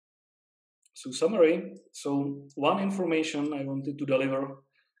 So summary. So one information I wanted to deliver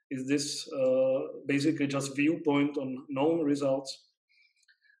is this basically just viewpoint on known results,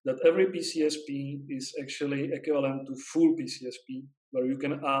 that every PCSP is actually equivalent to full PCSP, where you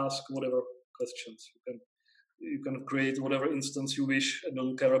can ask whatever questions. You can create whatever instance you wish and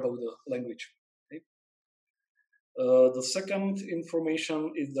don't care about the language. Okay? The second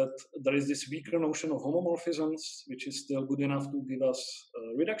information is that there is this weaker notion of homomorphisms, which is still good enough to give us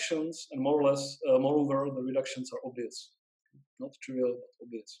reductions, and more or less, moreover, the reductions are obvious, not trivial, but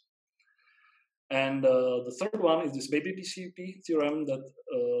obvious. And the third one is this baby PCP theorem that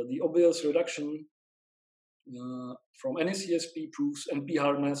the obvious reduction from any CSP proves NP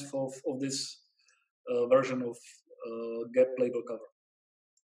hardness of this version of gap label cover.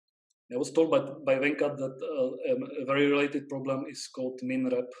 I was told by Venkat that a very related problem is called min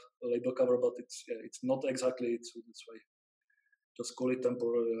rep label cover, but it's not exactly it, so that's why just call it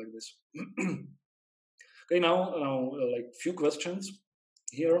temporarily like this. Okay, now like few questions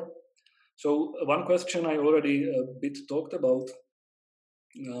here. So one question I already a bit talked about.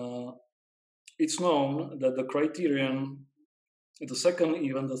 It's known that the criterion, the second,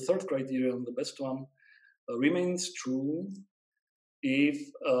 even the third criterion, the best one, remains true if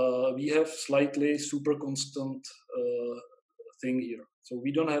we have slightly super constant thing here. So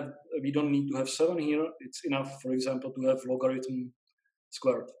we don't need to have 7 here. It's enough, for example, to have logarithm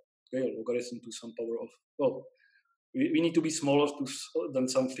squared, okay, logarithm to some power of, well, we need to be smaller than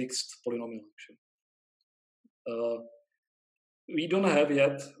some fixed polynomial actually. We don't have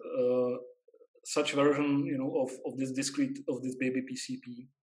yet such version, of this discrete, of this baby PCP.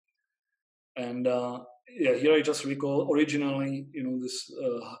 And yeah, here I just recall originally, this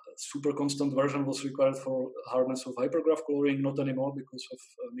super constant version was required for hardness of hypergraph coloring, not anymore because of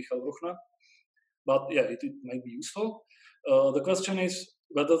Michal Rochna. But yeah, it might be useful. The question is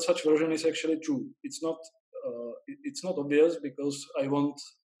whether such version is actually true. It's not obvious because I want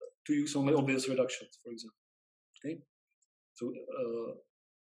to use only obvious reductions, for example. Okay, so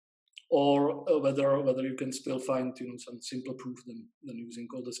or whether you can still find some simpler proof than using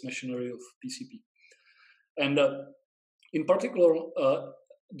all this machinery of PCP. And in particular,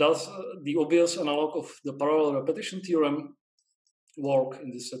 does the obvious analog of the parallel repetition theorem work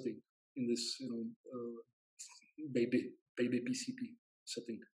in this setting, in this baby PCP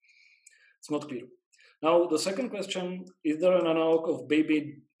setting? It's not clear. Now the second question: is there an analog of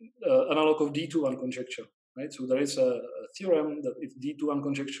analog of D2 conjecture? Right. So there is a theorem that if D2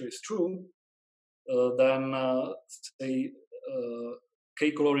 conjecture is true, then say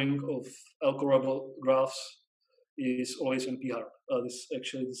K coloring of L-colorable graphs is always NP-hard.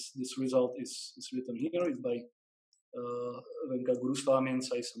 This result is written here. It's by Venkat Guruswamy and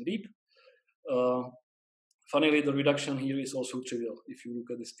Sai Sandeep. Funnily, the reduction here is also trivial if you look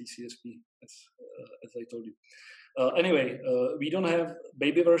at this TCSP, as I told you. Anyway, we don't have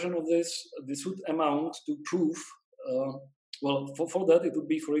baby version of this. This would amount to proof. Well, for that, it would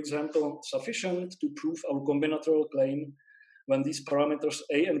be, for example, sufficient to prove our combinatorial claim when these parameters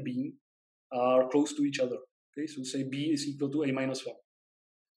A and B are close to each other. Okay, so say B is equal to A minus 1.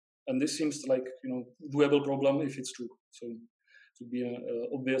 And this seems like, doable problem if it's true. So it would be an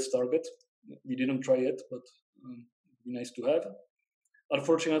obvious target. We didn't try it, but it would be nice to have.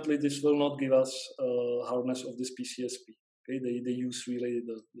 Unfortunately, this will not give us hardness of this PCSP. Okay, they use really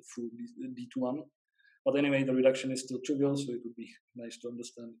the full D2. But anyway, the reduction is still trivial, so it would be nice to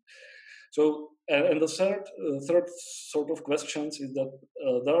understand. So, and the third sort of questions is that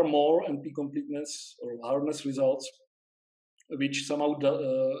there are more NP completeness or hardness results which somehow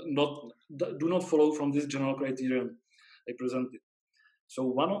do not follow from this general criterion I presented. So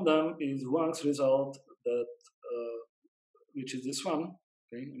one of them is Huang's result that which is this one.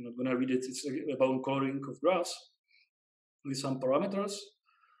 Okay, I'm not going to read it. It's about coloring of graphs with some parameters.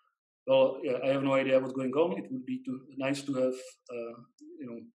 Well, yeah, I have no idea what's going on. It would be nice to have,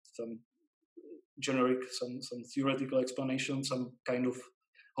 some generic, some theoretical explanation, some kind of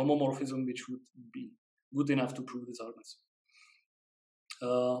homomorphism which would be good enough to prove this hardness.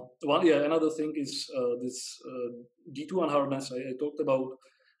 Another thing is this D2 hardness I talked about.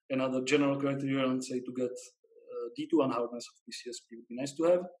 Another general criterion, say, to get D2 hardness of PCSP would be nice to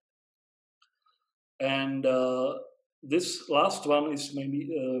have. And this last one is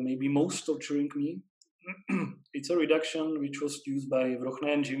maybe most torturing me. It's a reduction which was used by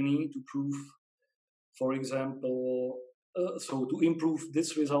Vrochna and Givny to prove, for example, so to improve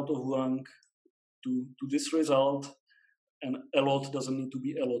this result of Huang to this result, and a lot doesn't need to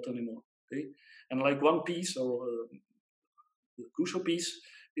be a lot anymore. Okay, and like one piece or the crucial piece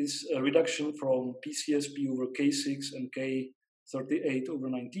is a reduction from PCSP over K6 and K38 over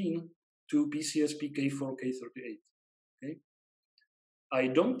 19 to PCSP K4 K38. Okay, I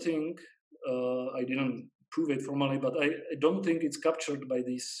don't think I didn't prove it formally, but I don't think it's captured by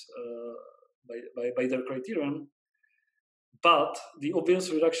this by their criterion. But the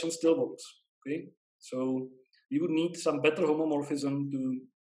obvious reduction still works. Okay, so we would need some better homomorphism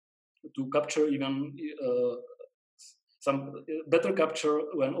to capture even some better capture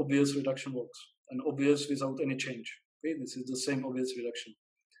when obvious reduction works, and obvious without any change. Okay, this is the same obvious reduction,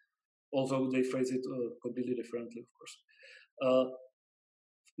 although they phrase it completely differently, of course.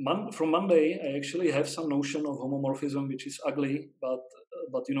 From Monday, I actually have some notion of homomorphism, which is ugly, but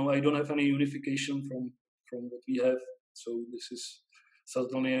I don't have any unification from what we have. So this is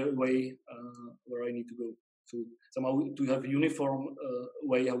certainly a way where I need to go. So somehow to have a uniform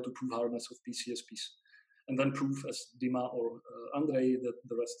way how to prove hardness of PCSPs, and then prove as Dima or Andrei that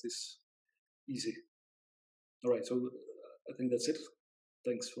the rest is easy. All right, so I think that's it.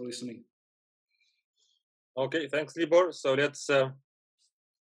 Thanks for listening. Okay, thanks, Libor. So let's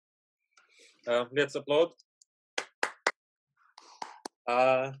applaud.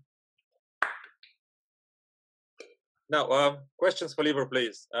 Now, questions for Libor,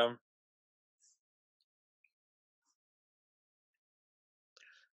 please.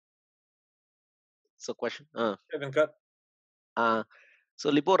 So question. So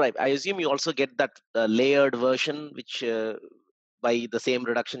Libor, I assume you also get that layered version, which by the same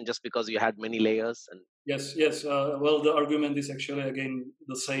reduction, just because you had many layers. And yes. Well, the argument is actually again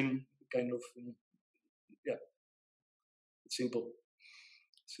the same kind of simple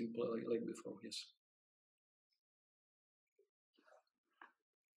like before. Yes.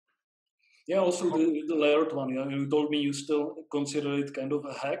 Yeah, also the layered one. Yeah, you told me you still consider it kind of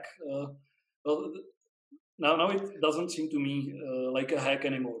a hack. Well, now it doesn't seem to me like a hack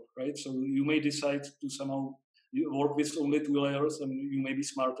anymore, right? So you may decide to somehow work with only 2 layers, and you may be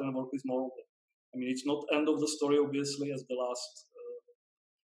smarter and work with more of them. I mean, it's not end of the story, obviously, as the last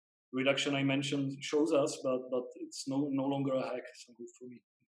reduction I mentioned shows us, but it's no longer a hack for me.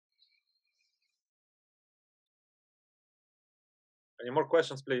 Any more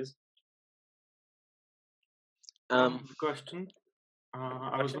questions, please? Question.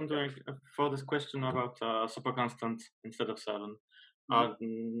 I was wondering for this question about superconstant instead of 7.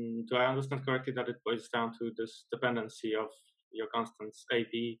 Do I understand correctly that it boils down to this dependency of your constants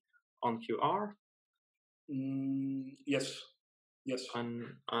AB on QR? Yes. Yes.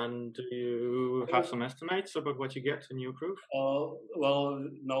 And do you have some estimates about what you get in your proof? Well,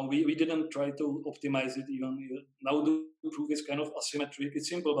 no, we didn't try to optimize it even. Now the proof is kind of asymmetric. It's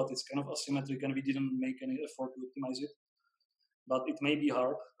simple, but it's kind of asymmetric, and we didn't make any effort to optimize it. But it may be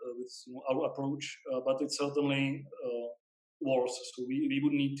hard with our approach, but it's certainly worse. So we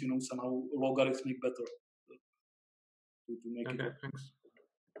would need to somehow logarithmic better to make it. Okay, thanks.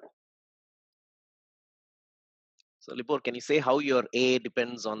 So Libor, can you say how your A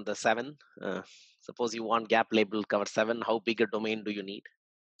depends on the 7? Suppose you want gap label cover 7, how big a domain do you need?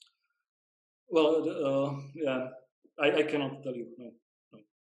 Well, yeah, I cannot tell you. No.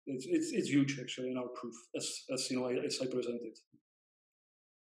 It's huge actually in our proof, as I presented.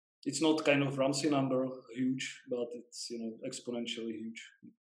 It's not kind of Ramsey number huge, but it's exponentially huge.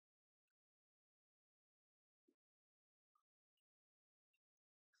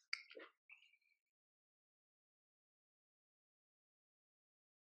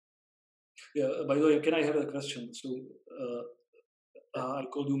 Yeah. By the way, can I have a question? So I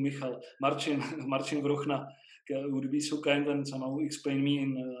called you Michal. Marcin Vrochna. Would you be so kind and somehow explain me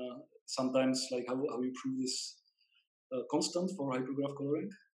in sometimes like how you prove this constant for hypergraph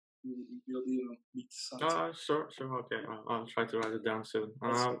coloring? Sure, okay. I'll try to write it down soon.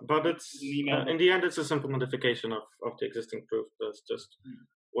 But it's in the end, it's a simple modification of the existing proof. There's just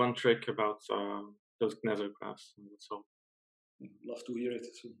one trick about those Gnezzer graphs, and that's all. Love to hear it.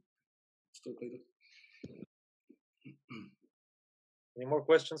 So let's talk later. Any more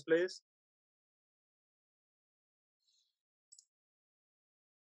questions, please?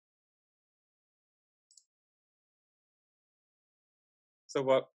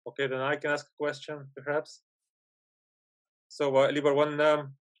 So, okay, then I can ask a question, perhaps. So, Libor, when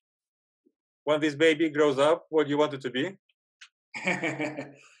this baby grows up, what do you want it to be?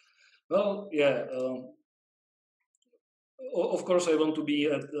 Well, yeah. Of course, I want to be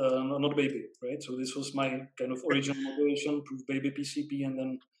not baby, right? So this was my kind of original motivation: prove baby PCP, and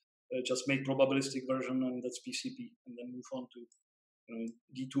then just make probabilistic version, and that's PCP, and then move on to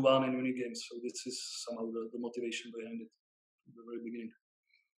D2-1 and unigames. So this is somehow the motivation behind it from the very beginning.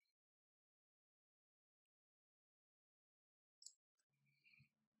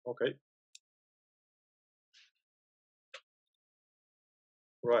 Okay.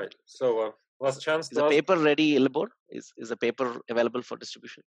 Right. So last chance. Is the paper ready, Libor? Is the paper available for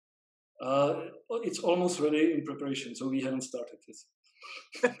distribution? It's almost ready in preparation, so we haven't started yet.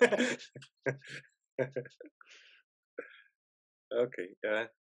 Okay.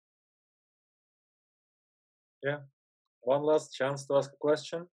 Yeah. One last chance to ask a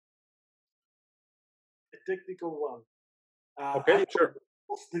question. A technical one. Okay, sure.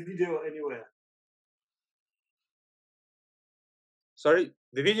 Post the video anywhere. Sorry,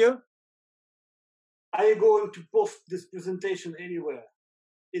 the video? Are you going to post this presentation anywhere?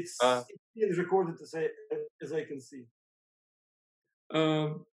 It's being recorded as I can see.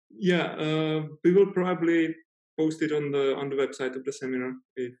 We will probably post it on the website of the seminar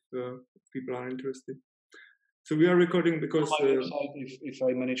if people are interested. So we are recording because on my website, if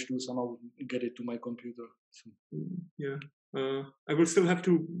I manage to somehow get it to my computer. So. I will still have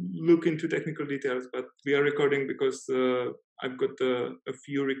to look into technical details, but we are recording because I've got a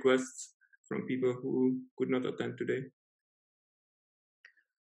few requests from people who could not attend today.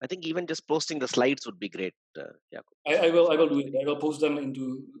 I think even just posting the slides would be great. I will do it. I will post them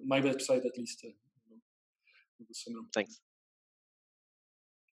into my website at least. Thanks.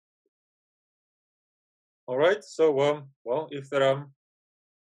 All right. So, well, if there are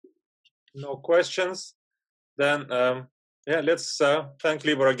no questions, then let's thank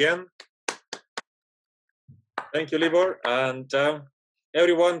Libor again. Thank you, Libor, and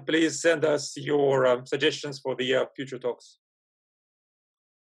everyone, please send us your suggestions for the future talks.